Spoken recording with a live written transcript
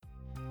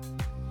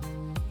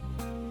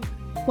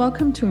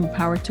Welcome to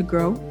Empowered to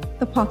Grow,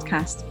 the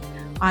podcast.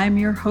 I am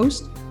your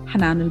host,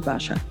 Hanan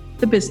Al-Basha,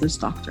 the business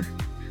doctor.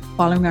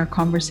 Following our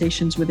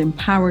conversations with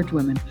empowered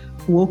women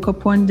who woke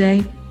up one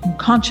day and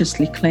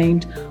consciously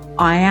claimed,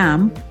 I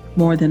am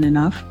more than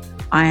enough,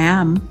 I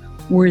am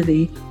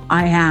worthy,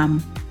 I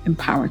am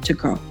empowered to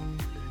grow.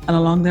 And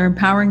along their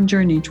empowering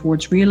journey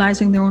towards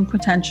realizing their own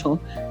potential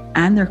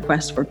and their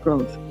quest for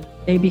growth,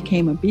 they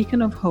became a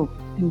beacon of hope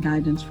and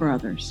guidance for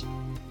others.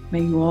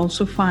 May you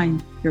also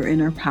find your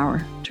inner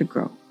power to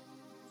grow.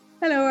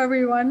 Hello,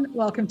 everyone.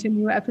 Welcome to a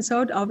new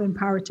episode of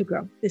Empowered to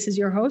Grow. This is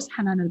your host,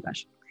 Hanan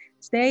Al-Basha.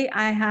 Today,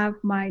 I have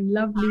my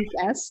lovely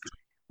guest,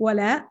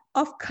 Walaa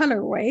of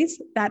Colorways.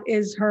 That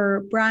is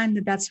her brand.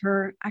 That's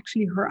her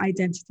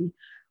identity.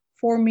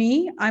 For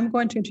me, I'm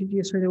going to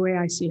introduce her the way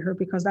I see her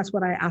because that's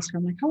what I ask her.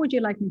 I'm like, how would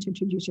you like me to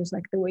introduce you? It's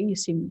like the way you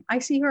see me. I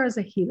see her as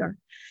a healer.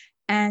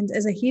 And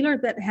as a healer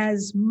that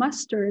has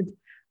mustered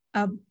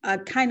a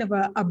kind of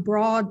a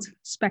broad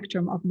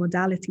spectrum of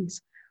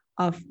modalities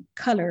of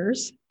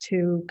colors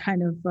to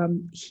kind of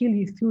heal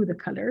you through the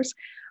colors,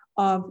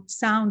 of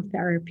sound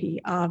therapy,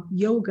 of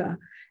yoga.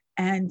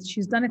 And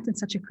she's done it in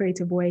such a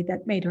creative way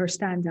that made her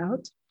stand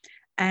out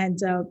and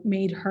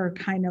made her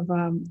kind of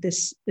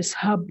this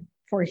hub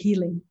for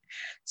healing.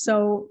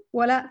 So,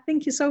 Walaa,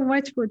 thank you so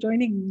much for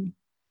joining me.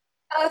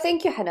 Oh,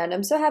 thank you, Hanan.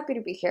 I'm so happy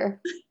to be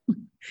here.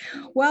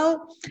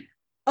 Well,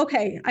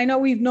 okay, I know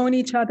we've known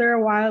each other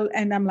a while,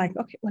 and I'm like,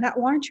 okay, well,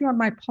 why aren't you on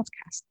my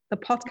podcast? The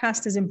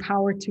podcast is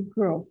Empowered to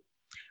Grow.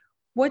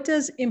 What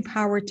does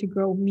Empowered to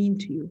Grow mean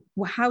to you?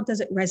 How does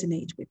it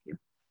resonate with you?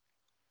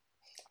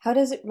 How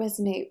does it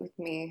resonate with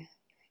me?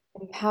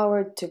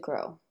 Empowered to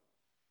grow.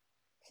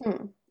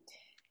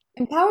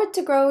 Empowered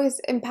to grow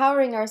is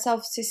empowering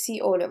ourselves to see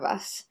all of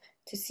us,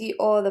 to see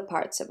all the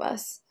parts of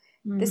us.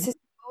 This is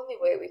the only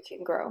way we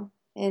can grow.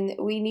 And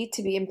we need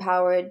to be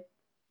empowered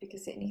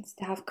because it needs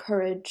to have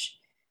courage.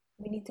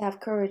 We need to have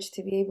courage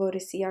to be able to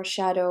see our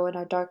shadow and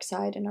our dark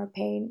side and our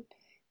pain,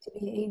 to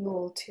be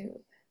able to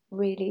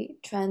really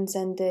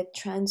transcend it,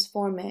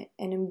 transform it,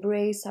 and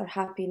embrace our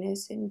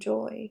happiness and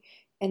joy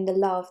and the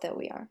love that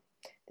we are.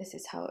 This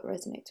is how it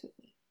resonates with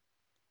me.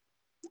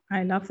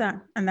 I love that.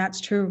 And that's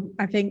true.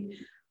 I think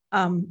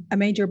a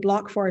major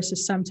block for us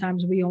is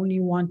sometimes we only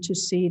want to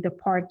see the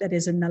part that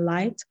is in the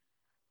light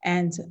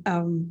and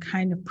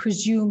kind of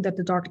presume that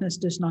the darkness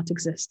does not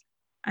exist.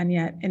 And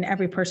yet in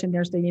every person,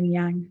 there's the yin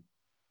yang.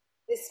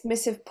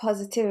 Dismissive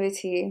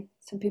positivity,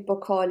 some people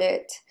call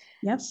it.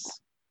 Yes,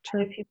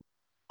 true.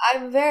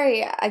 I'm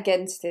very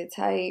against it.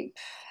 I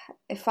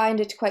find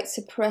it quite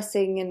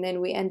suppressing, and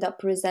then we end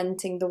up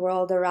resenting the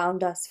world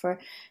around us for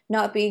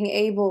not being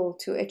able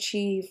to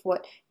achieve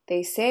what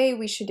they say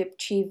we should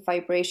achieve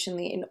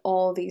vibrationally in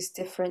all these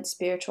different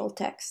spiritual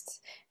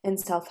texts and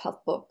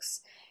self-help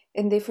books.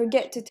 And they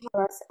forget to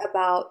tell us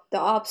about the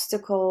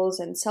obstacles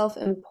and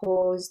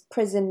self-imposed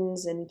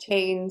prisons and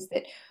chains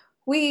that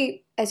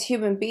we as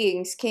human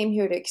beings came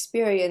here to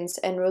experience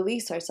and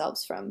release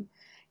ourselves from.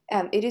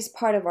 It is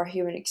part of our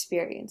human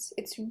experience.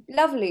 It's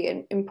lovely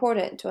and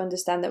important to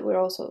understand that we're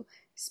also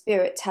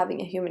spirits having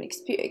a human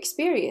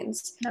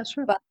experience. That's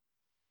true.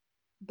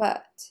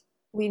 But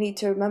we need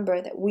to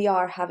remember that we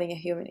are having a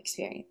human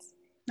experience.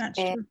 That's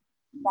and true.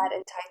 That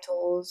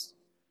entitles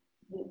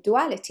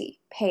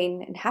duality,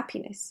 pain and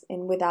happiness.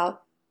 And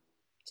without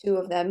two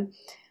of them,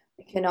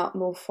 we cannot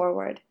move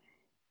forward.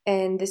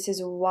 And this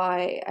is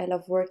why I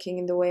love working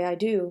in the way I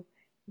do,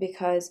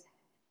 because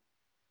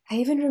I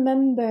even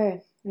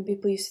remember when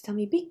people used to tell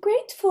me, be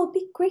grateful,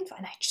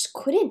 and I just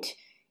couldn't.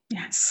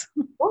 Yes.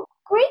 What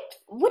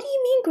do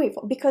you mean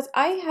grateful? Because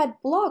I had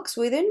blocks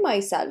within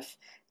myself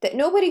that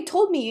nobody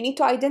told me. You need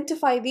to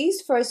identify these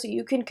first so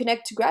you can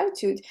connect to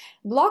gratitude.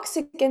 Blocks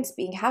against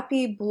being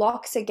happy,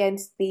 blocks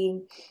against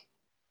being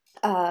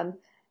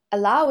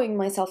allowing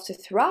myself to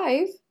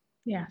thrive.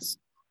 Yes.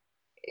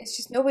 It's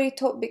just nobody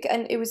told,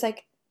 and it was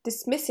like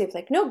dismissive,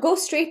 like, no, go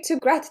straight to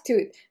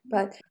gratitude.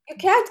 But you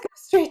can't go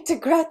straight to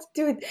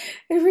gratitude.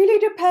 It really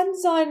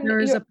depends on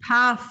there is a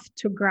path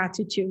to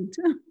gratitude.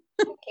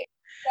 Okay,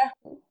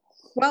 exactly.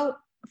 Well,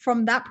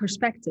 from that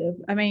perspective,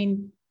 I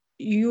mean,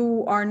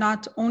 you are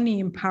not only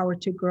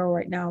empowered to grow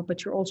right now,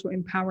 but you're also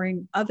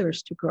empowering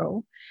others to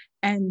grow.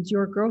 And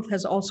your growth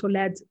has also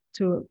led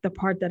to the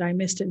part that I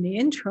missed in the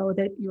intro,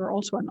 that you're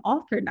also an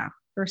author now.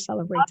 You're a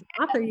celebrated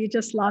author. You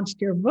just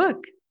launched your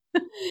book.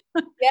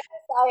 Yes,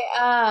 I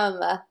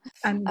am.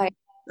 And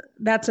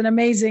that's an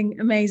amazing,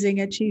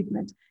 amazing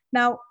achievement.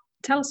 Now,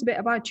 tell us a bit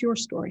about your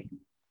story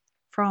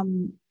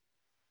from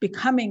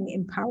becoming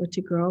empowered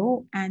to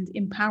grow and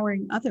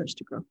empowering others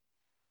to grow.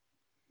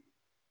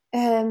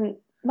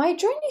 My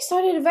journey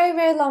started a very,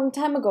 very long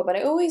time ago, but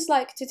I always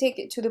like to take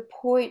it to the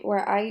point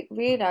where I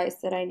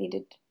realized that I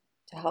needed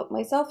to help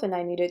myself and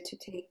I needed to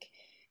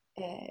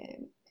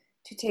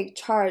take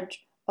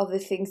charge of the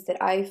things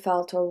that I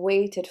felt or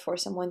waited for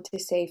someone to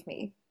save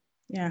me.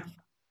 Yeah,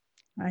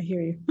 I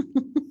hear you.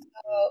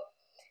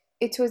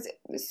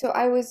 So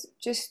I was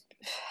just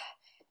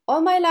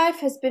all my life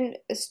has been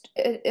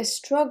a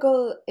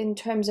struggle in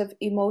terms of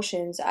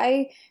emotions.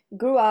 I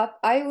grew up,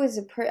 I was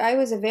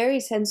a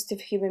very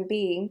sensitive human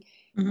being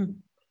Mhm.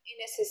 in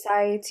a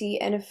society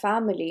and a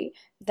family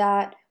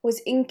that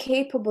was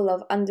incapable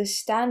of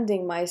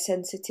understanding my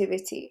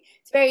sensitivity.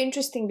 It's very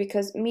interesting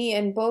because me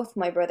and both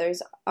my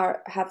brothers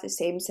are have the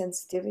same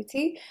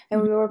sensitivity,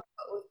 and Mhm. we were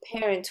put with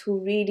parents who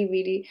really,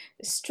 really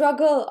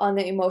struggle on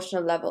the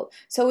emotional level.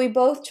 So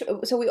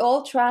so we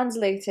all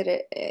translated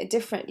it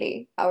differently,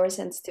 our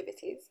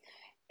sensitivities,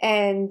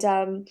 and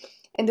um,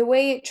 and the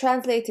way it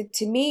translated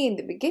to me in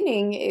the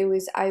beginning,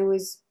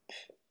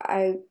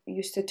 I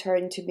used to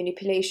turn to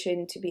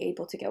manipulation to be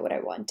able to get what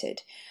I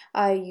wanted.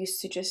 I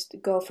used to just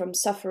go from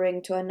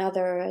suffering to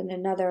another and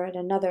another and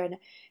another.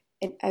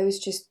 And I was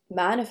just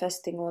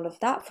manifesting all of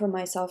that for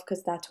myself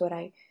because that's what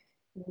I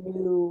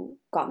knew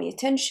got me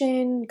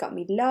attention, got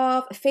me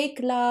love, fake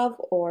love,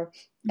 or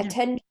Yeah.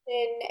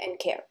 attention and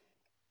care.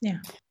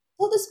 Yeah.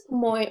 Well, this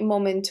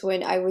moment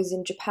when I was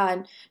in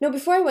Japan, no,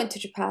 before I went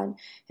to Japan,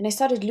 and I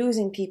started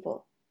losing people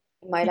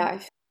in my Yeah.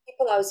 life,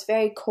 people I was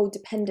very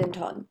codependent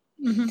on.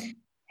 Mhm.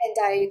 And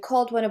I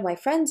called one of my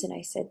friends and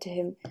I said to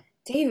him,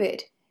 David,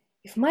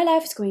 if my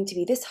life is going to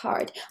be this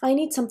hard, I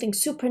need something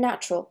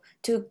supernatural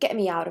to get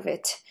me out of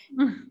it.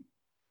 Mhm.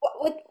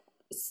 What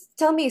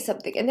tell me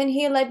something. And then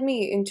he led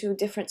me into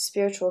different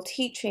spiritual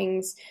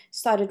teachings,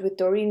 started with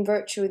Doreen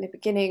Virtue in the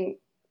beginning,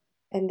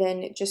 and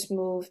then it just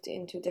moved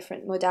into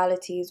different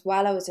modalities.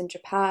 While I was in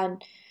Japan,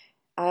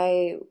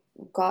 I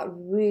got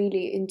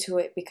really into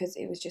it because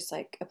it was just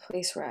like a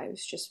place where I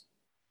was just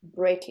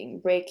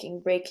breaking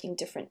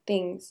different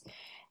things.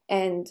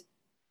 And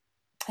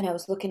I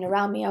was looking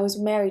around me. I was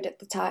married at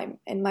the time,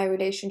 and my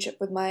relationship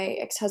with my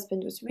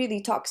ex-husband was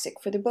really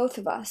toxic for the both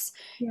of us.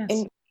 And Yes.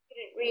 we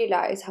didn't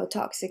realize how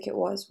toxic it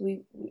was.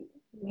 We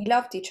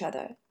loved each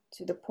other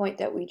to the point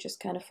that we just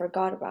kind of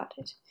forgot about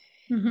it.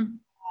 Mhm.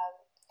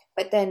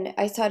 But then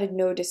I started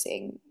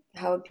noticing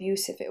how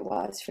abusive it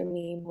was for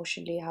me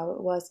emotionally, how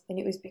it was, and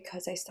it was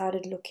because I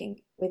started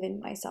looking within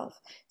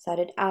myself,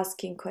 started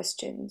asking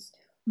questions,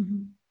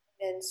 Mhm.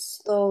 and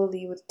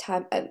slowly with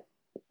time I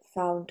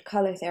found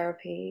color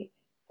therapy,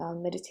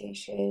 found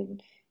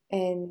meditation,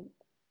 and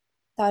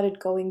started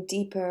going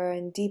deeper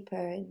and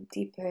deeper and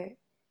deeper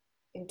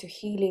into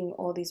healing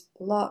all these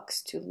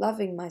blocks to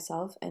loving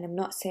myself. And I'm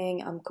not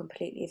saying I'm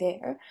completely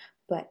there,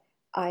 but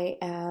I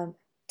am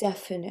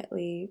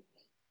definitely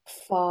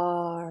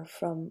far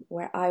from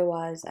where I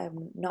was.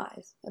 I'm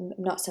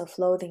not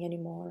self-loathing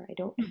anymore. I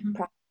don't Mhm.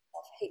 practice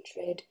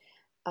self-hatred.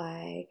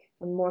 I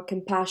am more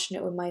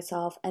compassionate with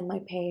myself and my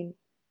pain,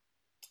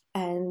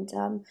 and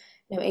I'm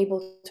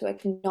able to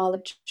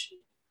acknowledge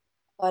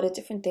a lot of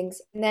different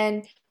things. And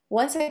then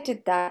once I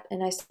did that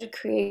and I started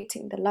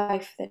creating the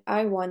life that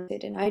I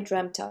wanted and I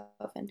dreamt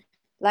of, and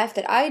life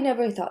that I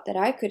never thought that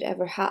I could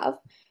ever have,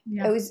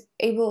 Yeah. I wanted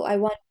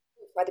to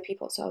do it for other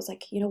people. So I was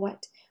like, you know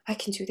what? I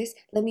can do this.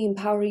 Let me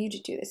empower you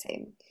to do the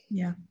same.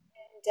 Yeah.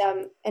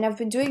 And I've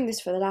been doing this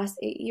for the last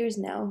 8 years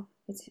now.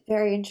 It's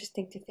very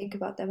interesting to think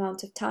about the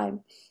amount of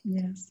time.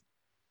 Yes.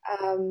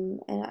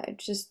 And I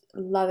just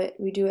love it.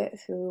 We do it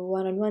through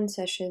one-on-one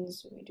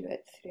sessions. We do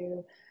it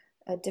through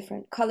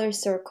different color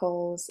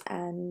circles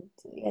and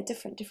yeah,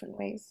 different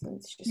ways. And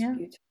it's just Yeah.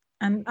 beautiful.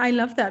 And I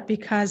love that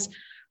because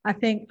I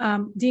think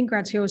Dean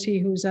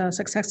Graziosi, who's a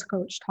success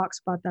coach, talks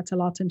about that a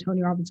lot, and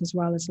Tony Robbins as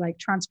well. Is like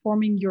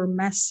transforming your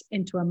mess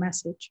into a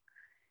message.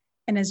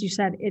 And as you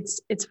said,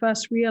 it's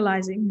first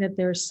realizing that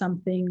there's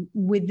something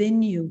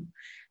within you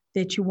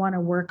that you want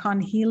to work on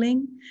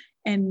healing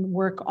and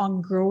work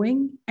on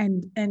growing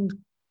and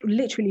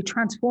literally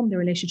transform the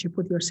relationship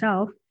with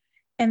yourself,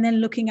 and then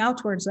looking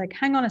outwards like,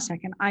 hang on a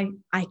second,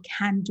 I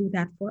can do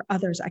that for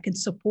others. I can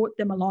support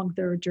them along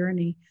their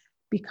journey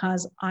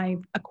because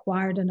I've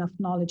acquired enough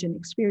knowledge and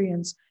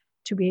experience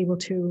to be able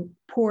to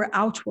pour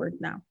outward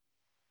now.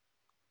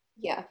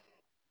 Yeah,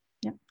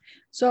 Yeah.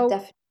 So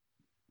definitely.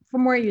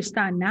 from where you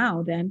stand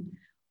now, then,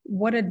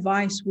 what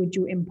advice would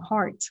you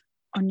impart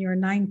on your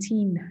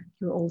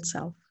 19-year-old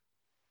self?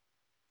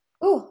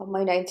 Oh,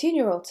 my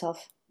 19-year-old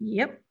self.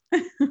 Yep.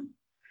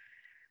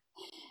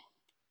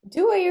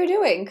 Do what you're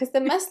doing because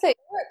the mess that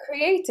you're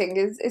creating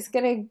is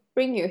going to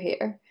bring you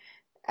here.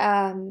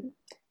 Um,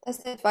 that's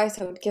the advice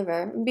I would give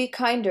her. Be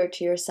kinder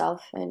to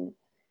yourself and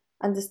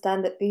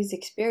understand that these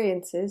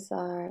experiences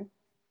are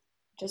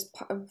just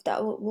part of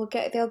that will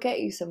get they'll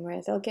get you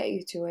somewhere. They'll get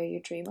you to where you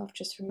dream of.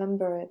 Just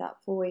remember that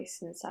voice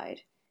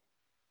inside.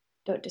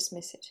 Don't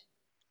dismiss it.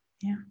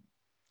 Yeah.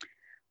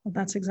 Well,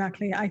 that's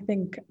exactly. I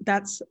think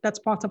that's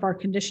part of our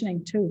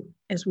conditioning too,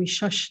 is we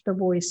shush the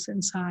voice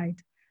inside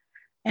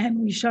and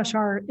we shush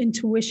our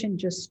intuition.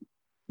 Just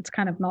it's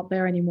kind of not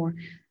there anymore.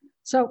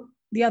 So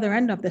the other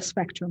end of the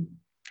spectrum,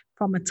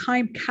 from a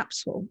time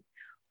capsule,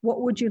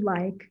 what would you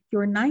like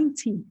your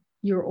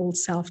 90-year-old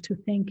self to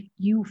thank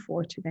you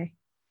for today?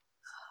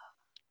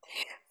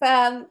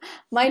 Um,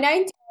 my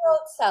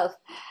 19-year-old self.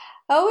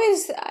 I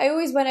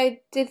always, when I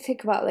did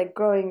think about like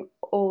growing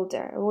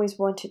older, I always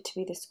wanted to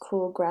be this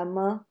cool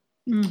grandma.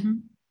 Mm-hmm.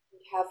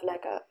 Have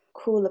like a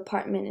cool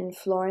apartment in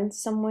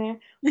Florence somewhere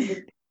with a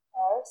big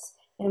house.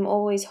 And I'm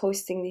always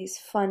hosting these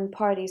fun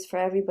parties for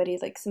everybody,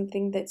 like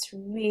something that's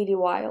really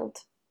wild.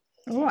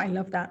 Oh, I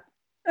love that.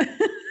 You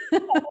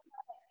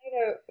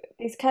know,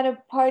 these kind of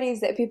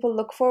parties that people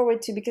look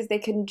forward to because they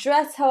can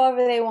dress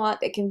however they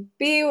want, they can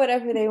be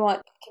whatever they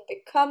want, they can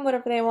become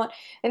whatever they want.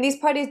 And these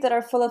parties that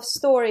are full of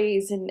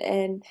stories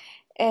and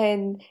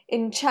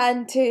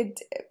enchanted,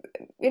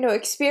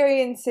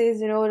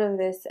 experiences and all of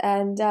this.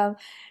 And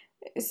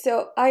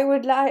so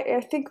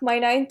I think my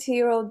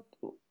 90-year-old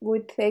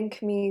would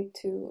thank me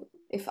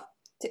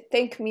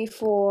thank me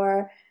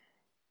for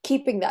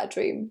keeping that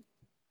dream.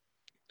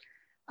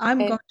 I'm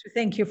And going to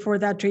thank you for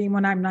that dream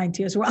when I'm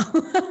 90 as well,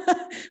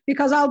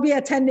 because I'll be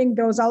attending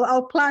those.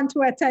 I'll plan to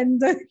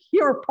attend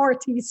your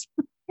parties.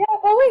 yeah,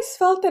 I've always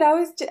felt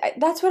that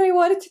that's what I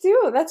wanted to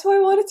do. That's what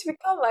I wanted to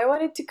become. I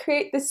wanted to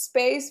create this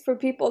space for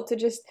people to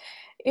just,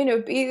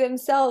 be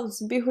themselves,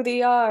 be who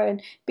they are,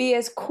 and be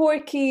as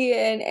quirky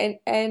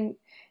and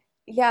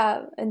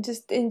yeah, and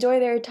just enjoy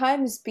their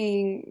times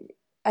being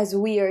as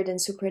weird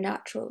and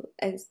supernatural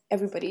as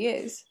everybody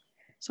is.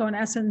 So in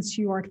essence,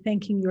 you are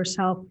thanking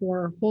yourself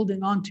for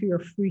holding on to your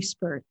free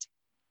spirit.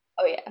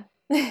 Oh yeah.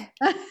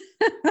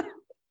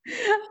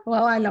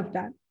 Well, I love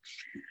that.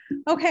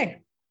 Okay,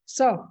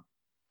 so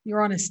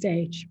you're on a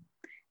stage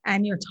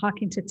and you're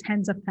talking to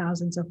tens of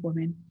thousands of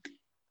women,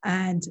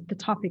 and the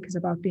topic is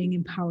about being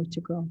empowered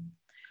to grow.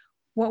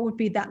 What would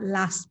be that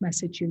last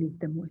message you leave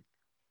them with?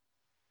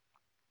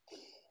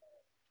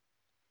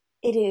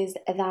 It is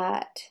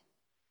that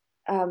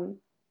um,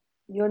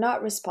 you're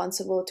not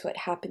responsible to what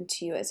happened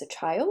to you as a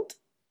child,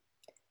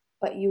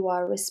 but you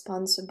are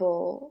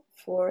responsible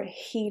for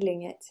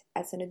healing it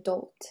as an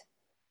adult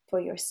for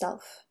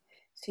yourself.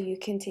 So you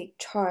can take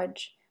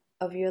charge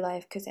of your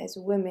life because as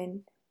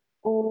women,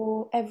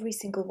 every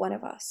single one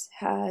of us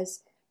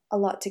has a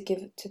lot to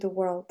give to the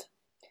world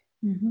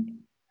Mm-hmm. in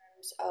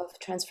terms of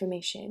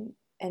transformation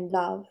and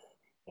love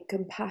and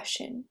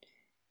compassion.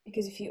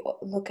 Because if you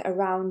look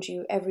around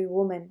you, every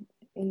woman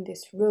in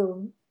this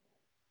room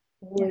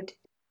Yeah. would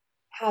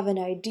have an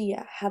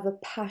idea, have a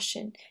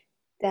passion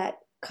that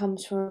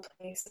comes from a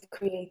place of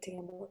creating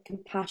a more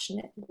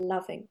compassionate,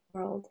 loving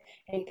world.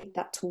 And I think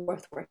that's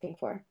worth working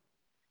for.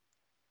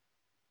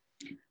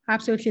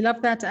 Absolutely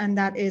love that. And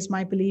that is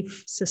my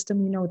belief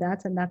system, you know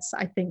that. And that's,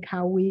 I think,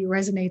 how we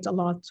resonate a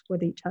lot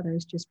with each other,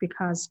 is just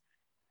because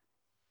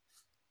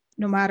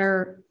no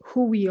matter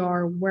who we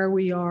are, where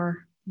we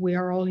are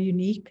all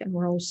unique and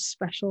we're all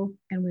special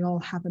and we all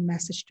have a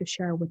message to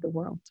share with the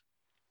world.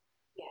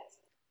 Yes.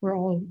 We're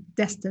all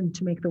destined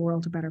to make the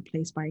world a better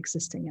place by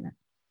existing in it.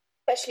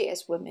 Especially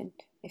as women.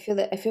 I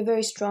feel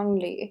very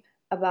strongly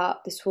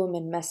about this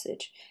woman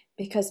message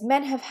because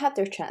men have had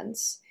their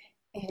chance,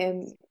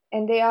 and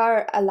they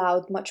are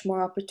allowed much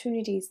more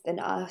opportunities than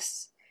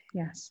us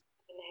Yes.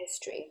 in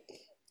history.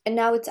 And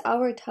now it's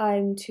our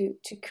time to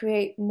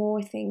create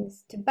more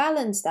things to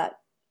balance that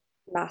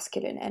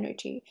masculine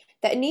energy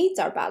that needs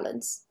our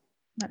balance,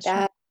 That's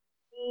true.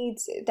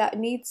 that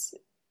needs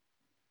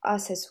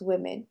us as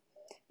women.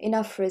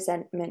 Enough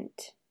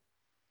resentment,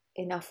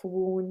 enough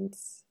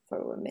wounds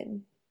for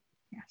women.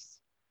 Yes.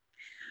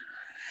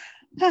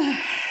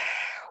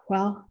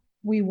 Well,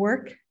 we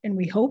work and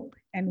we hope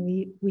and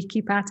we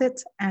keep at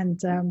it. And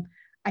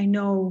I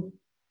know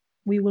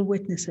we will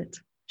witness it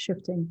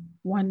shifting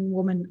one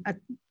woman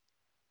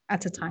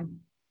at a time.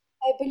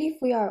 I believe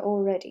we are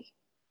already.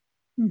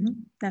 Mm-hmm.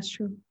 That's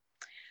true.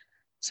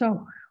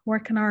 So, where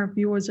can our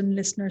viewers and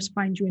listeners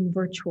find you in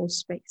virtual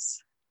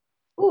space?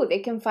 Oh, they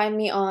can find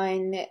me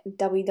on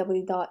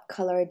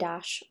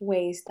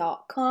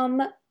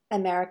www.color-ways.com.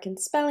 American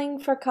spelling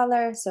for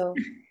color. So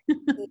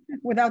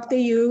without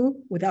the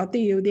U,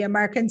 the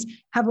Americans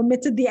have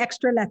omitted the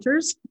extra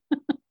letters.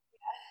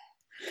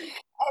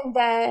 and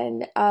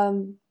then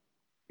um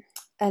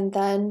and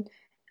then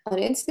on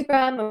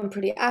Instagram, I'm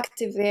pretty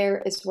active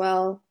there as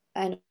well,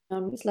 and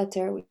on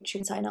newsletter, which you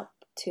can sign up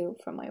to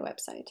from my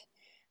website.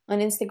 On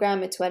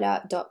Instagram, it's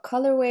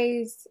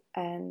Walaa.Colorways,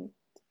 and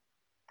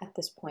at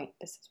this point,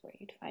 this is where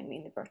you'd find me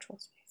in the virtual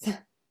space.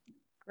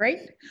 Great.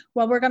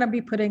 Well, we're going to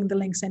be putting the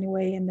links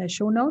anyway in the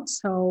show notes.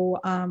 So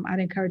I'd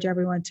encourage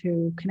everyone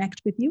to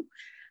connect with you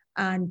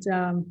and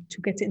to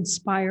get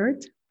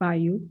inspired by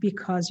you,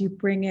 because you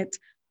bring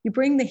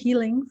the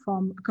healing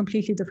from a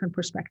completely different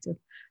perspective.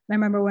 And I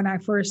remember when I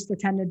first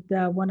attended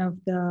one of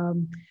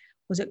the,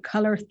 was it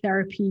color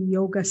therapy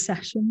yoga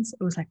sessions?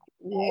 It was like,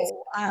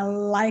 whoa, I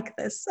like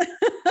this.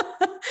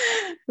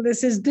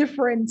 This is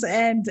different.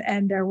 And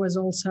there was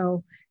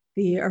also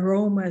the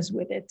aromas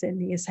with it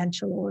and the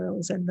essential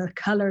oils and the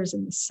colors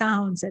and the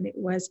sounds. And it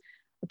was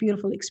a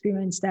beautiful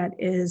experience that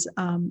is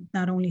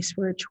not only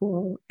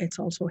spiritual, it's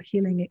also a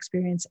healing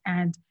experience,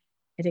 and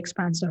it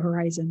expands the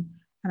horizon.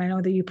 And I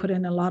know that you put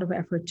in a lot of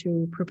effort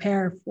to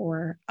prepare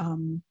for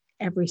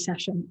every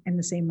session in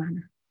the same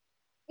manner.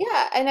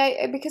 Yeah,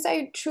 and because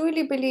I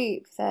truly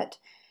believe that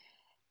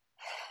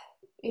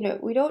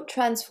we don't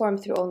transform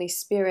through only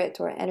spirit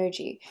or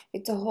energy.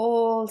 It's a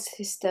whole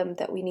system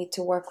that we need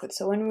to work with.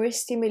 So when we're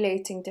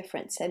stimulating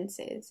different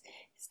senses,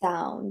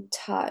 sound,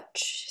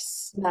 touch,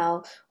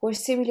 smell, we're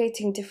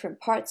stimulating different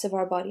parts of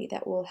our body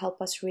that will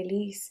help us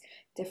release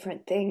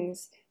different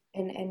things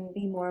and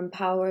be more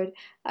empowered.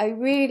 I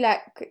really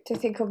like to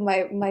think of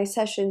my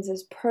sessions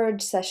as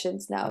purge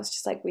sessions now. It's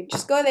just like we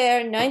just go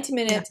there, 90 Yeah.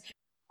 minutes,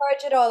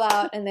 purge it all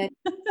out, and then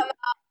come out,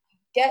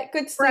 get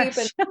good sleep,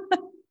 and Fresh.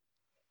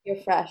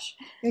 you're fresh.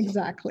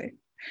 Exactly.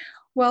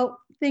 Well,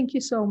 thank you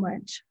so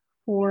much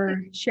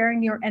for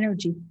sharing your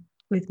energy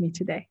with me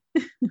today.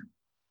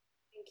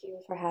 Thank you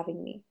for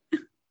having me.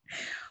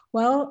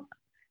 Well,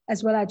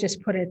 as what I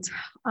just put it,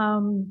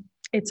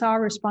 it's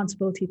our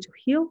responsibility to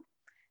heal,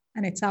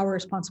 and it's our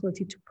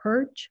responsibility to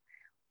purge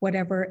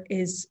whatever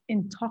is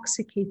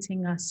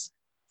intoxicating us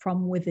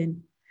from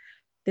within.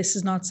 This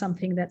is not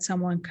something that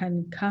someone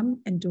can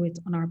come and do it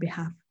on our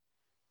behalf.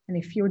 And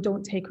if you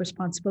don't take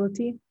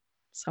responsibility,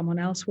 someone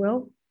else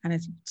will, and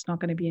it's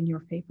not going to be in your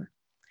favor.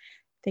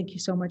 Thank you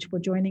so much for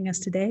joining us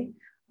today.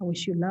 I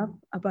wish you love,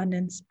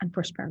 abundance, and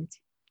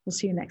prosperity. We'll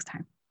see you next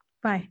time.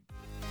 Bye.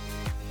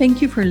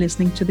 Thank you for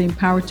listening to the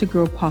Empowered to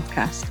Grow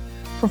podcast.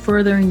 For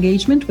further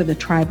engagement with a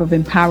tribe of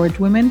empowered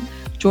women,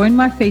 join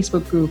my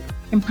Facebook group,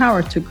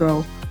 Empowered to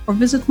Grow, or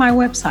visit my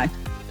website,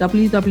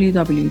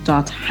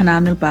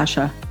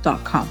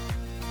 www.hananulbasha.com.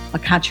 I'll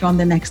catch you on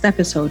the next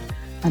episode.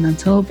 And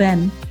until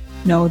then,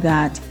 know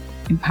that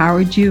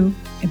empowered you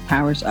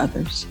empowers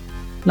others.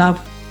 Love,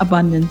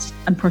 abundance,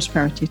 and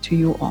prosperity to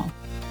you all.